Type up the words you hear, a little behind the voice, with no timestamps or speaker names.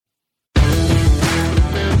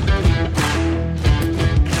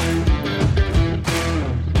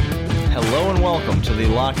the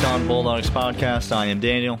Locked On Bulldogs podcast. I am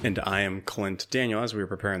Daniel. And I am Clint. Daniel, as we were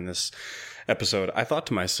preparing this episode, I thought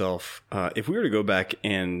to myself, if we were to go back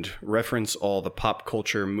and reference all the pop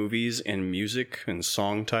culture movies and music and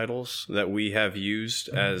song titles that we have used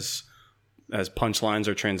as punchlines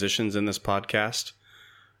or transitions in this podcast,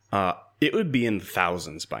 it would be in the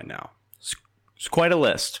thousands by now. It's quite a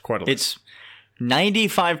list. It's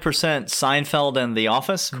 95% Seinfeld and The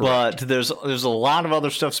Office, correct. But there's a lot of other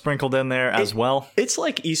stuff sprinkled in there as well. It's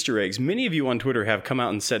like Easter eggs. Many of you on Twitter have come out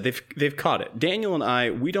and said they've caught it. Daniel and I,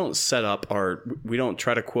 we don't we don't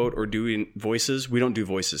try to quote or do voices. We don't do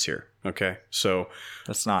voices here. Okay, so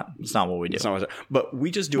that's not what we do. It's not but we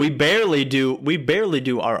just do. We barely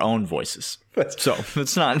do our own voices. So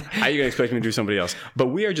it's not. How are you gonna expect me to do somebody else? But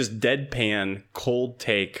we are just deadpan, cold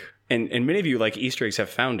take. And many of you, like Easter eggs, have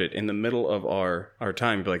found it in the middle of our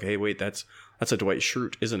time. You'd be like, hey, wait, that's a Dwight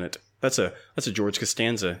Schrute, isn't it? That's a George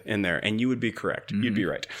Costanza in there. And you would be correct. Mm-hmm. You'd be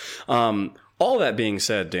right. All that being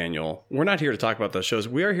said, Daniel, we're not here to talk about those shows.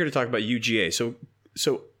 We are here to talk about UGA. So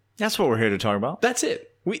that's what we're here to talk about. That's it.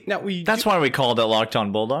 That's why we called it Locked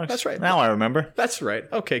On Bulldogs. That's right. Now I remember. That's right.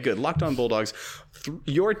 Okay, good. Locked On Bulldogs.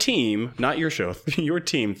 Your team, not your show, your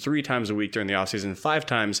team 3 times a week during the offseason, 5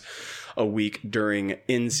 times a week during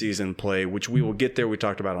in-season play, which we will get there. We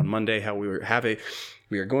talked about on Monday how we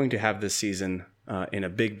are going to have this season in a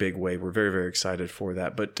big way. We're very, very excited for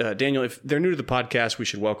that. But Daniel, if they're new to the podcast, we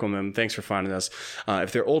should welcome them. Thanks for finding us.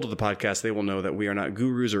 If they're old to the podcast, they will know that we are not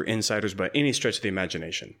gurus or insiders by any stretch of the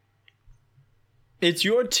imagination. It's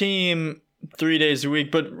your team 3 days a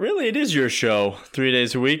week, but really it is your show 3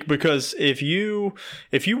 days a week, because if you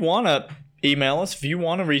want to email us, if you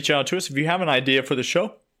want to reach out to us, if you have an idea for the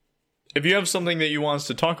show, if you have something that you want us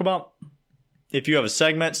to talk about, if you have a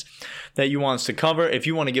segment that you want us to cover, if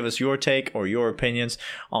you want to give us your take or your opinions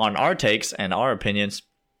on our takes and our opinions,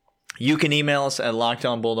 you can email us at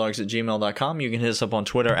lockedonbulldogs@gmail.com. You can hit us up on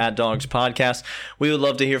Twitter @dogspodcast. We would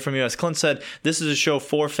love to hear from you. As Clint said, this is a show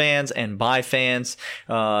for fans and by fans.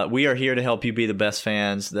 We are here to help you be the best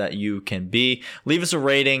fans that you can be. Leave us a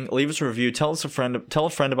rating. Leave us a review. Tell a friend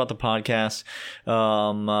about the podcast.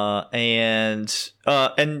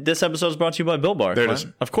 And this episode is brought to you by Built Bar. There it is.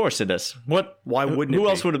 Of course it is. Why wouldn't it be? Who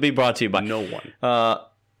else would it be brought to you by? No one.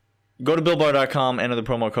 Go to BuiltBar.com, enter the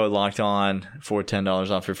promo code LOCKEDON for $10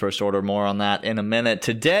 off your first order. More on that in a minute.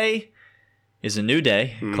 Today is a new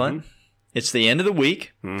day, Clint. It's the end of the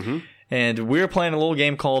week, and we're playing a little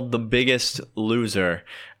game called The Biggest Loser.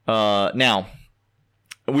 Now,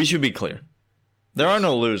 we should be clear. There are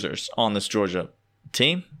no losers on this Georgia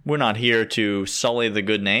team. We're not here to sully the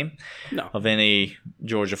good name of any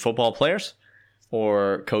Georgia football players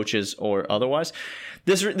or coaches or otherwise.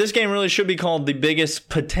 This game really should be called the biggest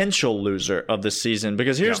potential loser of the season,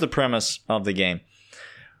 because here's the premise of the game.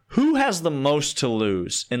 Who has the most to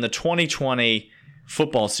lose in the 2020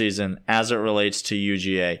 football season as it relates to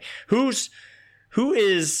UGA? Who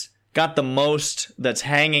is got the most that's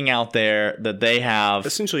hanging out there that they have?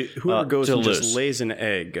 Essentially, whoever goes and just lays an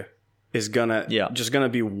egg is gonna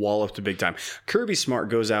be walloped big time. Kirby Smart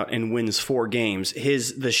goes out and wins 4 games.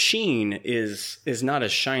 The sheen is not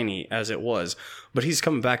as shiny as it was, but he's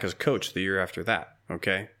coming back as coach the year after that.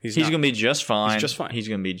 Okay, he's gonna be just fine. He's just fine.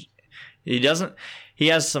 He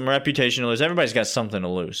has some reputation to lose. Everybody's got something to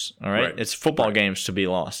lose. All right, it's football games to be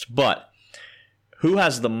lost, but who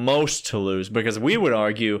has the most to lose? Because we would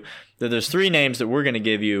argue that there's 3 names that we're going to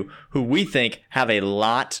give you who we think have a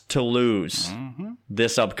lot to lose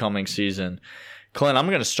this upcoming season. Clint, I'm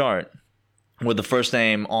going to start with the first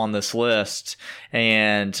name on this list,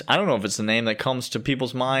 and I don't know if it's the name that comes to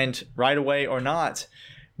people's mind right away or not,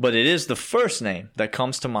 but it is the first name that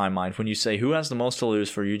comes to my mind when you say who has the most to lose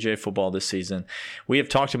for UJ football this season. We have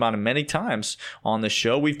talked about him many times on this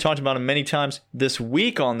show. We've talked about him many times this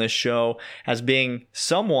week on this show as being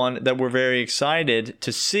someone that we're very excited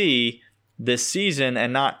to see this season,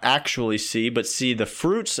 and not actually see, but see the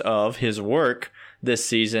fruits of his work this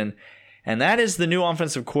season. And that is the new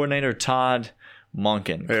offensive coordinator, Todd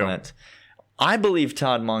Monken, Clint. I believe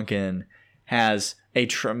Todd Monken has a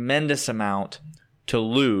tremendous amount to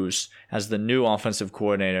lose as the new offensive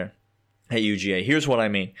coordinator at UGA. Here's what I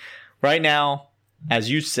mean. Right now, as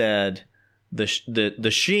you said, the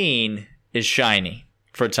sheen is shiny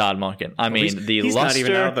for Todd Monken. He's not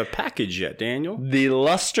even out of the package yet, Daniel. The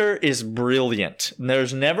luster is brilliant.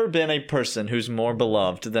 There's never been a person who's more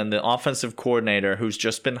beloved than the offensive coordinator who's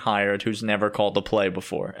just been hired, who's never called a play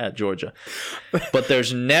before at Georgia. But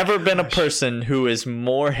there's never been a person who is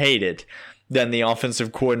more hated than the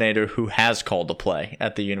offensive coordinator who has called a play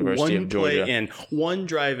at the University of Georgia. One play in, one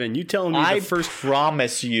drive in. You telling me I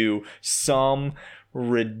promise you some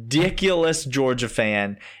ridiculous Georgia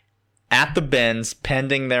fan at the Benz,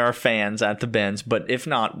 pending there are fans at the Benz, but if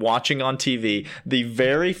not, watching on TV, the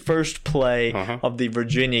very first play of the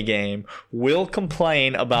Virginia game will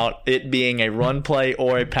complain about it being a run play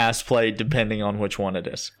or a pass play, depending on which one it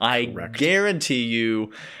is. I guarantee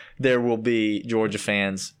you there will be Georgia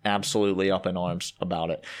fans absolutely up in arms about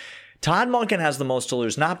it. Todd Monken has the most to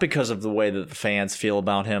lose, not because of the way that the fans feel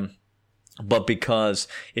about him, but because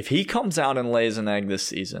if he comes out and lays an egg this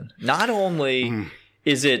season, not only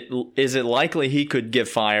is it likely he could get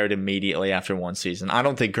fired immediately after one season? I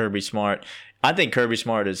don't think Kirby Smart. I think Kirby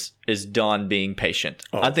Smart is done being patient.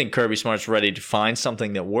 I think Kirby Smart's ready to find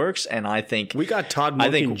something that works, and I think we got Todd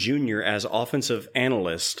Monken Jr. as offensive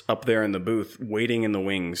analyst up there in the booth, waiting in the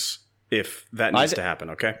wings if that needs to happen.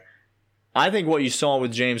 Okay. I think what you saw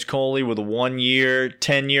with James Coley with a 1-year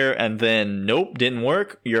tenure and then nope, didn't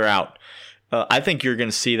work. You're out. I think you're going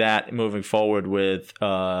to see that moving forward with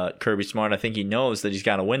Kirby Smart. I think he knows that he's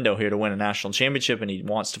got a window here to win a national championship, and he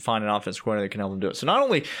wants to find an offensive coordinator that can help him do it. So not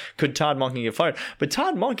only could Todd Monken get fired, but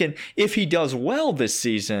Todd Monken, if he does well this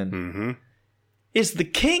season, is the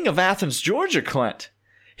king of Athens, Georgia, Clint.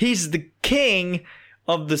 He's the king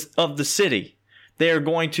of the city. They are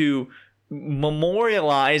going to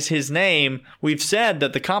memorialize his name. We've said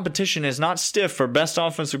that the competition is not stiff for best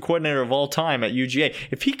offensive coordinator of all time at UGA.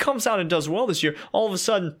 If he comes out and does well this year, all of a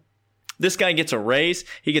sudden this guy gets a raise.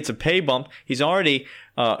 He gets a pay bump. He's already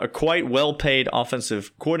a quite well-paid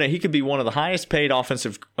offensive coordinator. He could be one of the highest-paid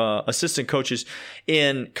offensive assistant coaches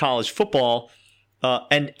in college football,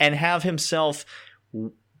 and have himself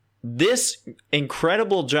this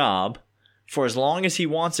incredible job for as long as he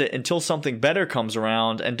wants it until something better comes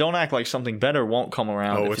around. And don't act like something better won't come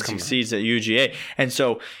around if he succeeds at UGA. And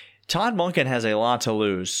so Todd Monken has a lot to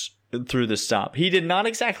lose through this stop. He did not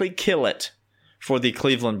exactly kill it for the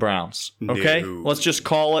Cleveland Browns. Okay? No. Let's just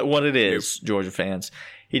call it what it is, Georgia fans.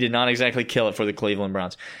 He did not exactly kill it for the Cleveland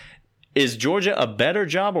Browns. Is Georgia a better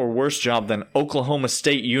job or worse job than Oklahoma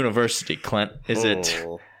State University, Clint? Is it?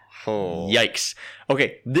 Yikes.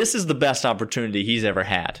 Okay, this is the best opportunity he's ever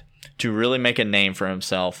had to really make a name for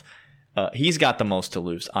himself. He's got the most to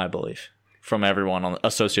lose, I believe, from everyone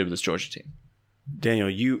associated with this Georgia team. Daniel,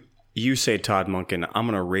 you say Todd Monken. I'm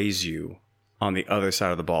going to raise you on the other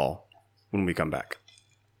side of the ball when we come back.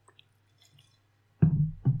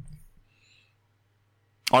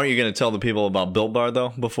 Aren't you going to tell the people about Built Bar,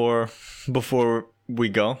 though, before we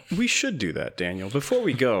go? We should do that, Daniel. Before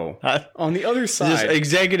we go, on the other side,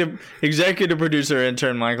 just executive producer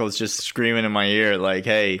intern Michael is just screaming in my ear like,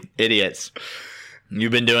 "Hey, idiots!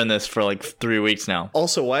 You've been doing this for like 3 weeks now."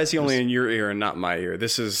 Also, why is he only in your ear and not my ear?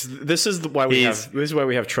 This is why we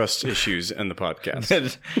have trust issues in the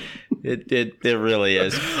podcast. It really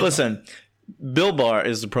is. Listen, Built Bar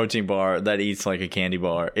is the protein bar that eats like a candy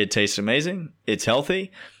bar. It tastes amazing. It's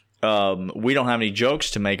healthy. We don't have any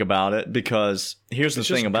jokes to make about it because here's the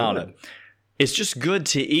thing about it. It's just good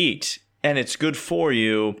to eat, and it's good for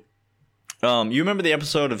you. You remember the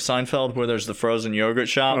episode of Seinfeld where there's the frozen yogurt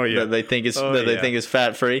shop that they think is think is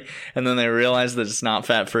fat free, and then they realize that it's not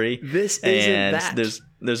fat free. This isn't that.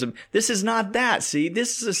 This is not that. See,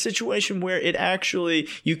 this is a situation where it actually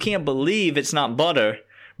you can't believe it's not butter,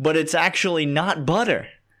 but it's actually not butter.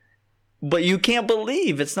 But you can't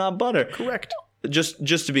believe it's not butter. Correct.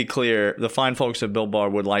 Just to be clear, the fine folks at Built Bar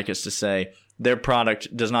would like us to say their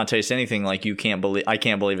product does not taste anything like I can't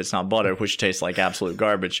believe it's not butter, which tastes like absolute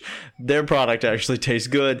garbage. Their product actually tastes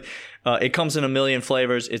good. It comes in a million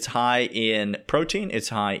flavors. It's high in protein. It's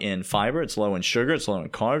high in fiber. It's low in sugar. It's low in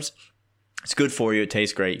carbs. It's good for you. It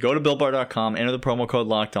tastes great. Go to BuiltBar.com. Enter the promo code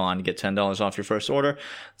LOCKEDON to get $10 off your first order.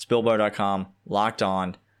 It's BuiltBar.com. Locked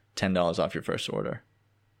on. $10 off your first order.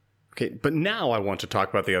 Okay, but now I want to talk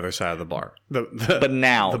about the other side of the bar. But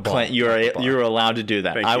now, Clint, you're allowed to do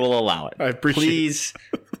that. I will allow it. I appreciate Please,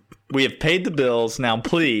 we have paid the bills. Now,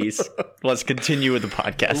 please, let's continue with the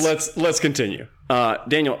podcast. Let's continue.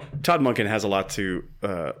 Daniel, Todd Monken has a lot to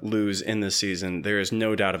lose in this season. There is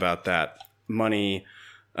no doubt about that. Money,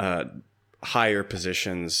 higher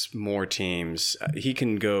positions, more teams. He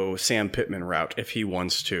can go Sam Pittman route if he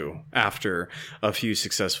wants to after a few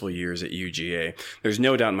successful years at UGA. There's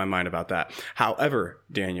no doubt in my mind about that. However,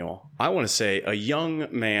 Daniel, I want to say a young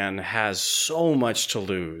man has so much to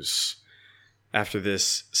lose after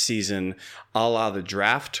this season, a la the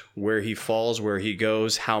draft, where he falls, where he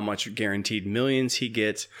goes, how much guaranteed millions he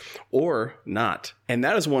gets or not. And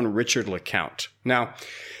that is one Richard LeCounte. Now,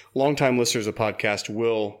 longtime listeners of the podcast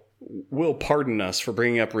will will pardon us for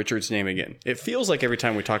bringing up Richard's name again. It feels like every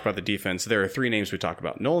time we talk about the defense, there are three names we talk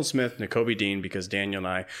about. Nolan Smith, Nakobe Dean, because Daniel and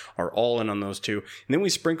I are all in on those two. And then we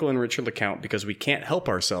sprinkle in Richard LeCounte because we can't help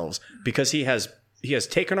ourselves, because he has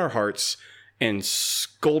taken our hearts and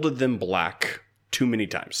scolded them black too many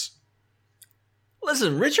times.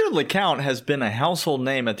 Listen, Richard LeCounte has been a household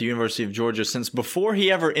name at the University of Georgia since before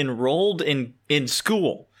he ever enrolled in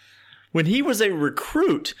school. When he was a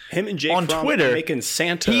recruit, him and Jake on Fromm Twitter, making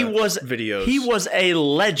Santa videos. He was a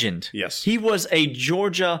legend. Yes. He was a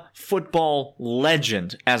Georgia football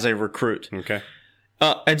legend as a recruit. Okay.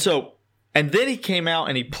 And then he came out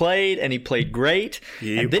and he played great.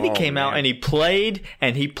 And then he came out and he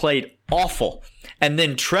played awful. And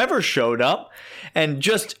then Trevor showed up and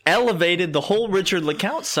just elevated the whole Richard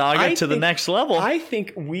LeCounte saga to the next level. I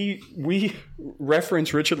think we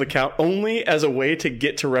reference Richard LeCounte only as a way to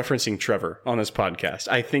get to referencing Trevor on this podcast.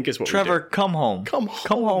 I think is what Trevor, we do. come home. Come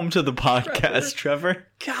home to the podcast, Trevor.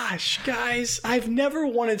 Gosh, guys, I've never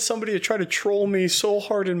wanted somebody to try to troll me so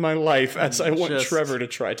hard in my life as I want Trevor to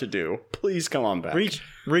try to do. Please come on back.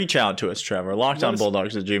 Reach out to us, Trevor.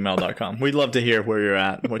 LockedOnBulldogs@gmail.com. We'd love to hear where you're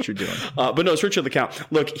at and what you're doing. But no, it's Richard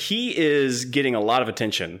LeCounte. Look, he is getting a lot of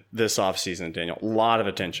attention this offseason, Daniel. A lot of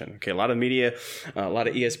attention. Okay, a lot of media, a lot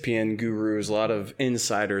of ESPN gurus, a lot of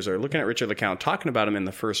insiders are looking at Richard LeCounte, talking about him in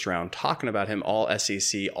the first round, talking about him all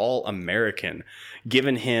SEC, all American,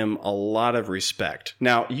 giving him a lot of respect.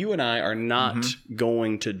 Now, you and I are not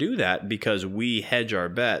going to do that because we hedge our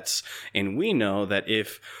bets, and we know that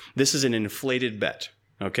if this is an inflated bet,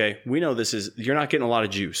 okay, we know you're not getting a lot of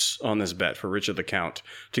juice on this bet for Richard LeCounte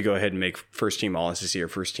to go ahead and make first team All SEC or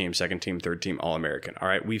first team, second team, third team All American. All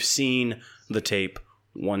right, we've seen the tape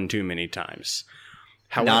one too many times.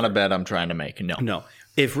 However, not a bet I'm trying to make. No.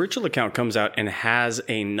 If Richard LeCounte comes out and has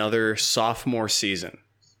another sophomore season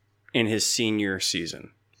in his senior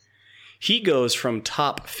season, he goes from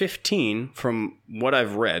top 15 from what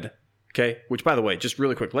I've read. Okay, which by the way, just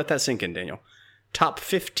really quick, let that sink in, Daniel. Top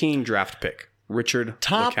 15 draft pick. Richard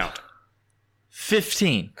LeCounte.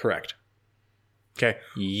 15. Correct. Okay.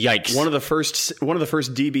 Yikes. One of the first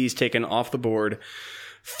DBs taken off the board.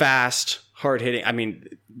 Fast, hard hitting. I mean,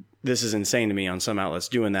 this is insane to me on some outlets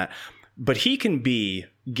doing that. But he can be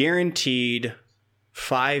guaranteed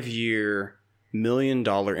 5-year, $1 million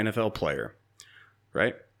NFL player.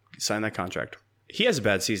 Right? Sign that contract. He has a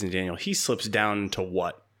bad season, Daniel. He slips down to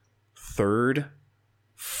what? 3rd,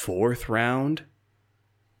 4th round?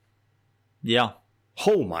 Yeah.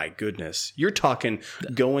 Oh my goodness. You're talking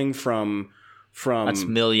going from that's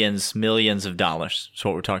millions of dollars. That's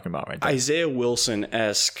what we're talking about right there. Isaiah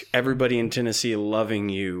Wilson-esque, everybody in Tennessee loving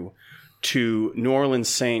you, to New Orleans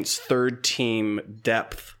Saints third team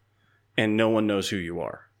depth, and no one knows who you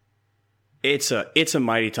are. It's a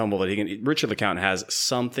mighty tumble that Richard LeCounte has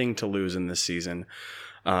something to lose in this season.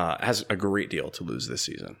 Has a great deal to lose this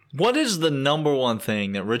season. What is the number one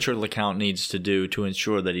thing that Richard LeCounte needs to do to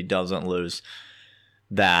ensure that he doesn't lose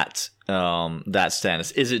that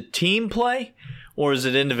status? Is it team play or is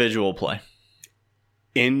it individual play?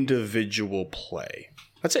 Individual play.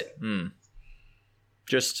 That's it.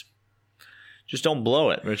 Just don't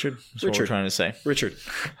blow it, Richard. That's what we're trying to say. Richard,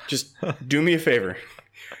 just do me a favor.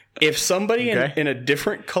 If somebody in a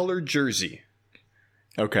different colored jersey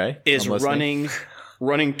is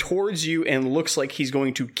running towards you and looks like he's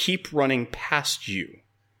going to keep running past you.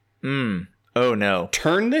 Oh, no.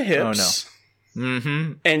 Turn the hips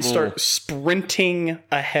and start sprinting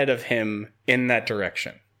ahead of him in that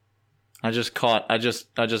direction. I just had a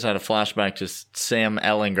flashback to Sam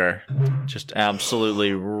Ehlinger just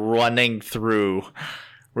absolutely running through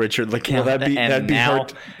Richard LeCounte. Well,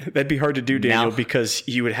 that'd be hard to do, Daniel, because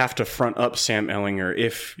you would have to front up Sam Ehlinger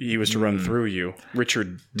if he was to run through you.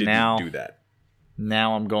 Richard didn't do that.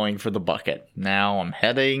 Now I'm going for the bucket. Now I'm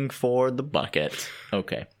heading for the bucket.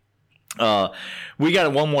 Okay. We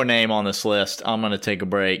got one more name on this list. I'm going to take a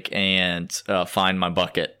break and find my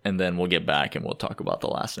bucket, and then we'll get back and we'll talk about the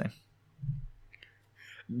last name.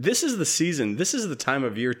 This is the season. This is the time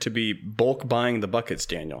of year to be bulk buying the buckets,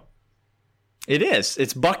 Daniel. It is.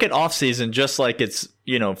 It's bucket off season, just like it's,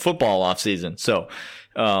 football off season. So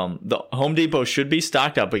the Home Depot should be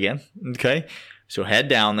stocked up again. Okay. So head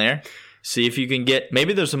down there. See if you can get,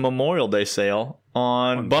 maybe there's a Memorial Day sale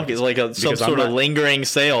on buckets, like some sort of lingering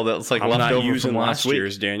sale that's like left over from last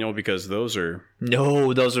year's, Daniel, because those are...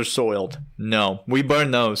 No, those are soiled. No, we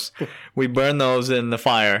burn those. We burn those in the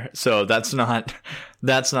fire, so that's not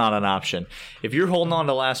an option. If you're holding on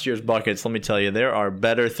to last year's buckets, let me tell you, there are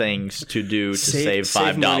better things to do to save $5.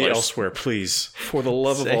 Save money elsewhere, please. For the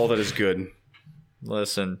love of all that is good.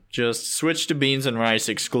 Listen, just switch to beans and rice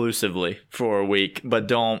exclusively for a week, but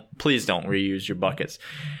please don't reuse your buckets.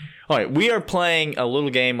 All right, we are playing a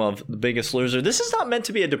little game of The Biggest Loser. This is not meant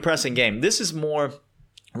to be a depressing game. This is more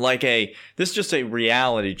like this is just a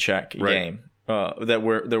reality check game that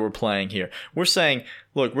we're playing here. We're saying,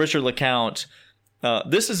 look, Richard LeCount,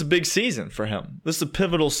 this is a big season for him. This is a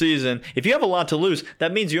pivotal season. If you have a lot to lose,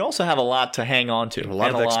 that means you also have a lot to hang on to. A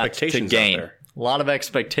lot of expectations to gain. out there. A lot of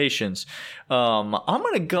expectations. I'm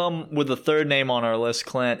going to come with the third name on our list,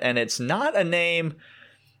 Clint, and it's not a name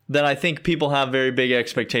that I think people have very big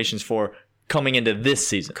expectations for coming into this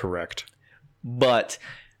season. Correct. But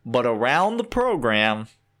around the program,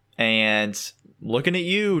 and looking at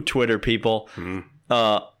you, Twitter people,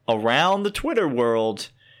 around the Twitter world,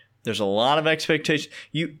 there's a lot of expectations.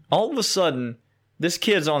 All of a sudden, this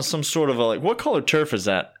kid's on some sort of what color turf is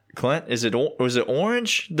that, Clint? Was it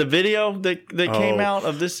orange? The video that came out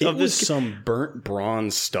of this? It was some burnt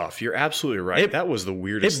bronze stuff. You're absolutely right. That was the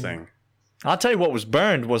weirdest thing. I'll tell you what was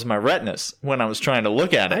burned was my retinas when I was trying to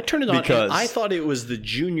look at it. I turned it on and I thought it was the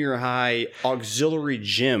junior high auxiliary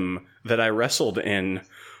gym that I wrestled in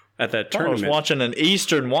at that tournament. I was watching an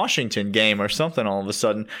Eastern Washington game or something all of a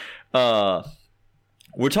sudden.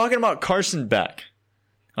 We're talking about Carson Beck.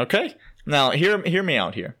 Okay? Now, hear me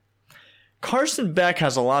out here. Carson Beck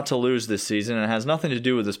has a lot to lose this season, and it has nothing to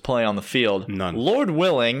do with his play on the field. None. Lord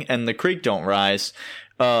willing, and the creek don't rise,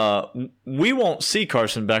 we won't see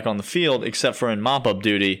Carson Beck on the field except for in mop-up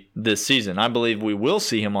duty this season. I believe we will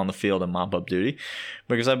see him on the field in mop-up duty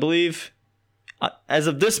because I believe, as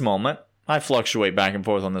of this moment, I fluctuate back and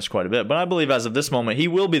forth on this quite a bit, but I believe as of this moment, he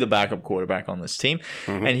will be the backup quarterback on this team,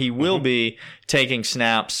 and he will be taking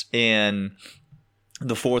snaps in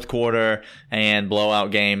the fourth quarter and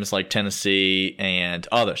blowout games like Tennessee and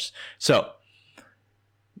others. So,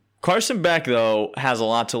 Carson Beck, though, has a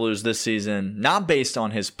lot to lose this season, not based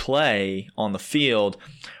on his play on the field,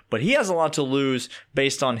 but he has a lot to lose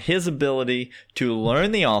based on his ability to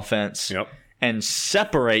learn the offense and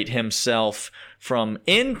separate himself from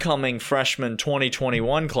incoming freshman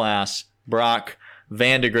 2021 class, Brock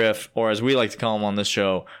Vandagriff, or as we like to call him on this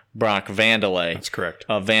show, Brock Vandelay. That's correct.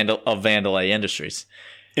 Of Vandelay Industries.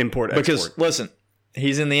 Import-export. Because, listen,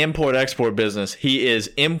 he's in the import-export business. He is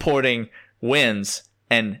importing wins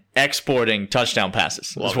and exporting touchdown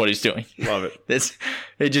passes. That's what he's doing. Love it.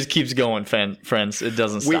 It just keeps going, friends. It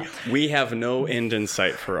doesn't stop. We have no end in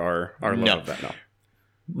sight for our love of that now.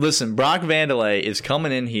 Listen, Brock Vandelay is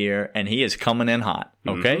coming in here, and he is coming in hot,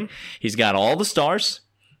 okay? He's got all the stars.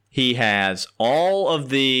 He has all of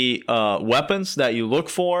the weapons that you look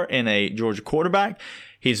for in a Georgia quarterback.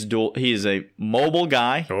 He is a mobile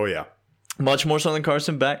guy. Oh, yeah. Much more so than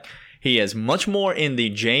Carson Beck. He is much more in the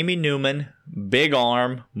Jamie Newman big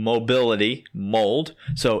arm mobility mold.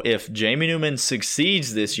 So if Jamie Newman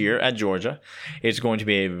succeeds this year at Georgia, it's going to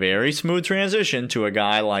be a very smooth transition to a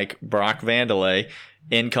guy like Brock Vandelay,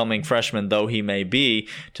 incoming freshman though he may be,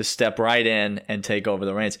 to step right in and take over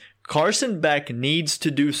the reins. Carson Beck needs to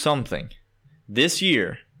do something this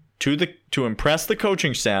year to impress the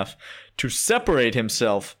coaching staff, to separate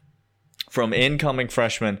himself from incoming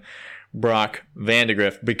freshman Brock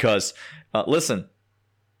Vandagriff, because, listen,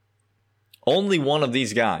 only one of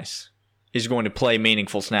these guys is going to play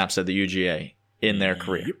meaningful snaps at the UGA in their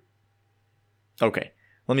career. Okay,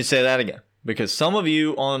 let me say that again, because some of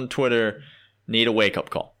you on Twitter need a wake-up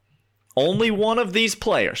call. Only one of these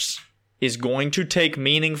players is going to take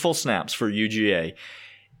meaningful snaps for UGA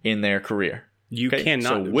in their career. You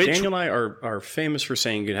cannot. So Daniel and I are famous for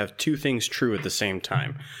saying you can have two things true at the same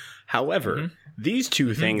time. However, these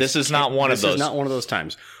two things... This is not one of those. This is not one of those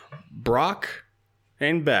times. Brock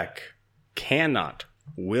and Beck cannot,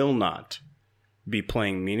 will not be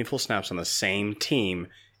playing meaningful snaps on the same team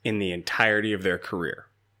in the entirety of their career.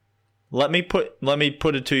 Let me put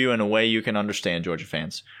it to you in a way you can understand, Georgia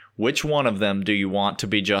fans. Which one of them do you want to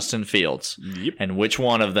be Justin Fields? Yep. And which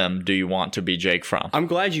one of them do you want to be Jake Fromm? I'm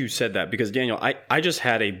glad you said that because, Daniel, I just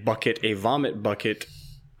had a vomit bucket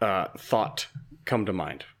thought come to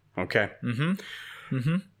mind. Okay?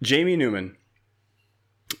 Jamie Newman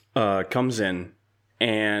comes in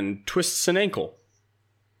and twists an ankle.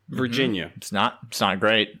 Virginia. It's not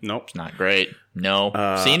great. Nope. It's not great. No.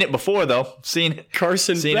 Seen it before, though. Seen it.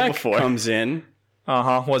 Carson Beck comes in.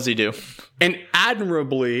 What's he do? And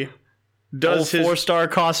admirably does old 4-star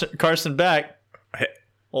Carson Beck.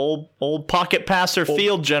 Old pocket passer,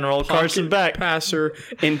 field general Carson Beck. Passer,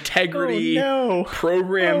 integrity,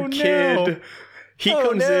 program kid. He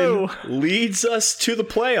comes in, leads us to the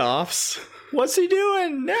playoffs. What's he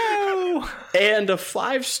doing? No. And a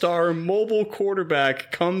 5-star mobile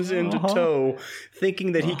quarterback comes into tow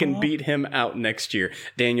thinking that he can beat him out next year.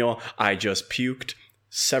 Daniel, I just puked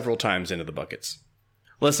several times into the buckets.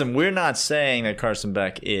 Listen, we're not saying that Carson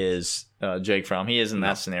Beck is Jake Fromm. He is in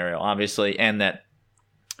that scenario, obviously, and that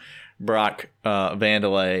Brock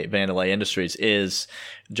Vandelay Industries is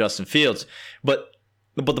Justin Fields. But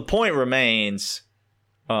the point remains,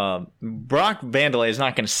 Brock Vandelay is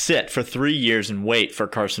not going to sit for 3 years and wait for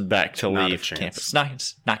Carson Beck to leave campus.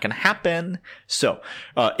 It's not going to happen. So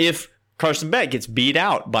if Carson Beck gets beat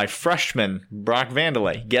out by freshman Brock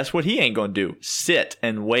Vandelay, guess what he ain't going to do? Sit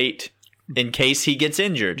and wait in case he gets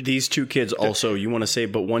injured. These two kids also, you want to say,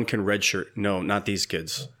 but one can redshirt. No, not these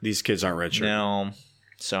kids. These kids aren't redshirt. No,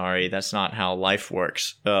 sorry, that's not how life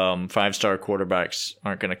works. 5-star quarterbacks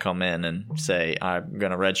aren't going to come in and say, I'm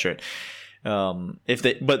going to redshirt.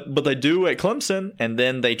 But they do at Clemson, and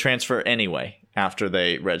then they transfer anyway after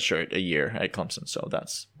they redshirt a year at Clemson. So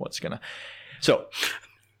that's what's going to. So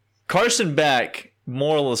Carson Beck,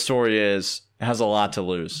 moral of the story is, has a lot to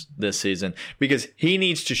lose this season because he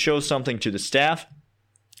needs to show something to the staff.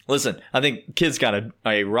 Listen, I think kid's got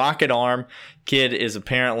a rocket arm. Kid is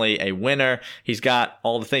apparently a winner. He's got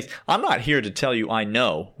all the things. I'm not here to tell you I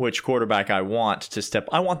know which quarterback I want to step.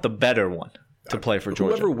 I want the better one to play for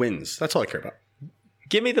Georgia. Whoever wins, that's all I care about.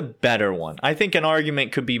 Give me the better one. I think an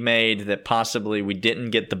argument could be made that possibly we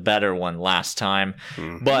didn't get the better one last time.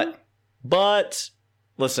 Mm-hmm. But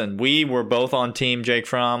listen, we were both on team Jake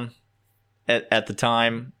Fromm at the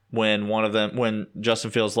time when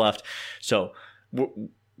Justin Fields left. So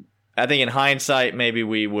I think in hindsight, maybe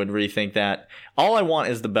we would rethink that. All I want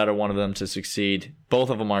is the better one of them to succeed. Both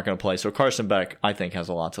of them aren't going to play. So Carson Beck, I think, has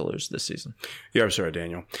a lot to lose this season. You're absolutely right,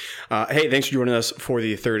 Daniel. Hey, thanks for joining us for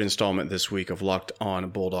the third installment this week of Locked On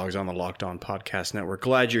Bulldogs on the Locked On Podcast Network.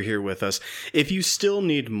 Glad you're here with us. If you still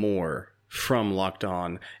need more from Locked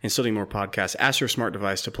On and still need more podcasts, ask your smart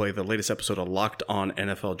device to play the latest episode of Locked On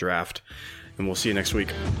NFL Draft. And we'll see you next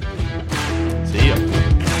week. See ya.